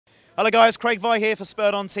Hello guys, Craig Vi here for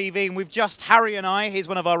Spurred on TV, and Harry and I, he's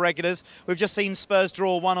one of our regulars, we've just seen Spurs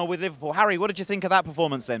draw 1-1 with Liverpool. Harry, what did you think of that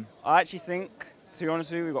performance then? I actually think, to be honest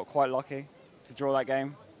with you, we got quite lucky to draw that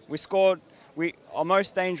game. We scored, our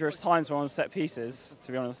most dangerous times were on set pieces,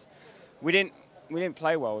 to be honest. We didn't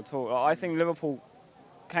play well at all. I think Liverpool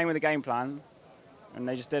came with a game plan and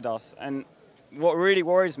they just did us. And what really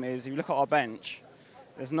worries me is if you look at our bench,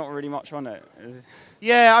 there's not really much on it.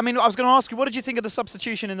 Yeah, I mean, I was going to ask you, what did you think of the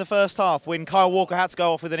substitution in the first half when Kyle Walker had to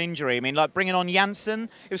go off with an injury? I mean, like bringing on Janssen,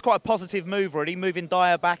 it was quite a positive move already, moving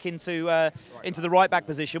Dyer back into the right-back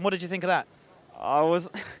position. What did you think of that?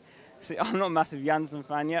 See, I'm not a massive Janssen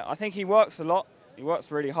fan yet. I think he works a lot. He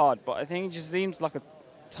works really hard, but I think he just seems like a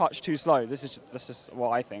touch too slow. That's just what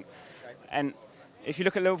I think. Okay. And if you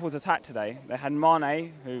look at Liverpool's attack today, they had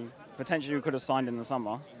Mane, who potentially we could have signed in the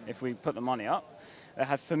summer if we put the money up. They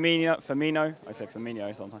had Firmino, I say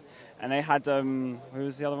Firmino sometimes, and they had, who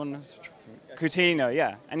was the other one? Coutinho,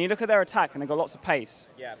 yeah. And you look at their attack and they've got lots of pace.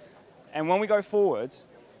 Yeah. And when we go forward,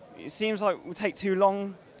 it seems like we take too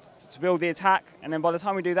long to build the attack, and then by the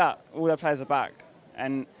time we do that, all their players are back.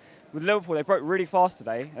 And with Liverpool, they broke really fast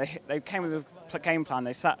today. They came with a game plan,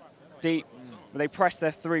 they sat deep, but they pressed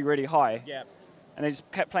their three really high. Yeah. And they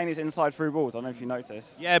just kept playing these inside through balls. I don't know if you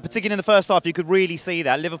noticed. Yeah, particularly in the first half, you could really see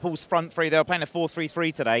that. Liverpool's front three, they were playing a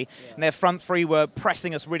 4-3-3 today, and their front three were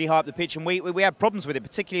pressing us really high up the pitch, and we had problems with it,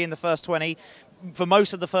 particularly in the first 20, for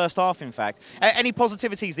most of the first half, in fact. Any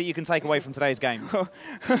positivities that you can take away from today's game? Well,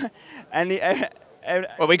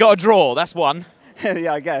 we got a draw, that's one.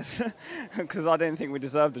 Yeah, I guess, because I didn't think we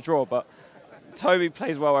deserved a draw, but Toby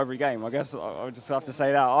plays well every game. I guess I just have to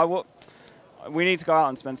say that. We need to go out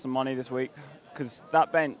and spend some money this week, because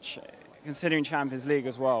that bench, considering Champions League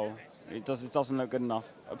as well, it doesn't look good enough.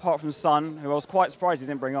 Apart from Son, who I was quite surprised he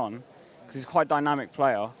didn't bring on, because he's quite a dynamic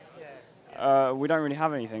player, we don't really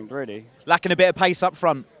have anything, really. Lacking a bit of pace up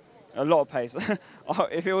front. A lot of pace.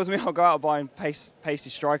 If it was me, I'd go out and buy a pacey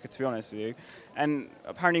striker, to be honest with you. And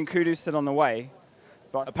apparently Nkudu's still on the way.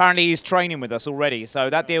 But apparently he's training with us already, so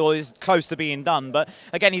that deal is close to being done. But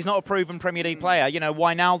again, he's not a proven Premier League player. You know,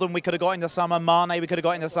 Wijnaldum we could have got in the summer, Mane we could have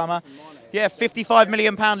got in the summer. Yeah, £55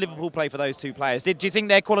 million Liverpool play for those two players. Do you think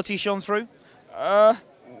their quality shone through?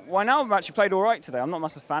 Wijnaldum actually played all right today. I'm not a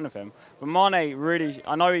massive fan of him. But Mane really,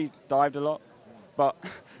 I know he dived a lot, but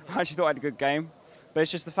I actually thought he had a good game. But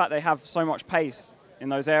it's just the fact they have so much pace in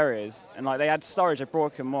those areas. And like they had Sturridge, they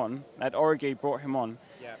brought him on. They had Origi, brought him on.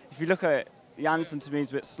 Yeah. If you look at it, Janssen to me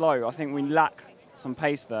is a bit slow. I think we lack some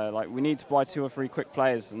pace there. Like we need to buy 2 or 3 quick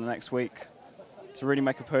players in the next week to really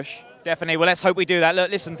make a push. Definitely. Well, let's hope we do that.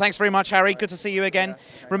 Look, listen, thanks very much, Harry. Good to see you again.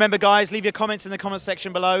 Remember, guys, leave your comments in the comment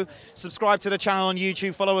section below. Subscribe to the channel on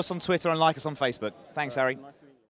YouTube. Follow us on Twitter and like us on Facebook. Thanks, Harry.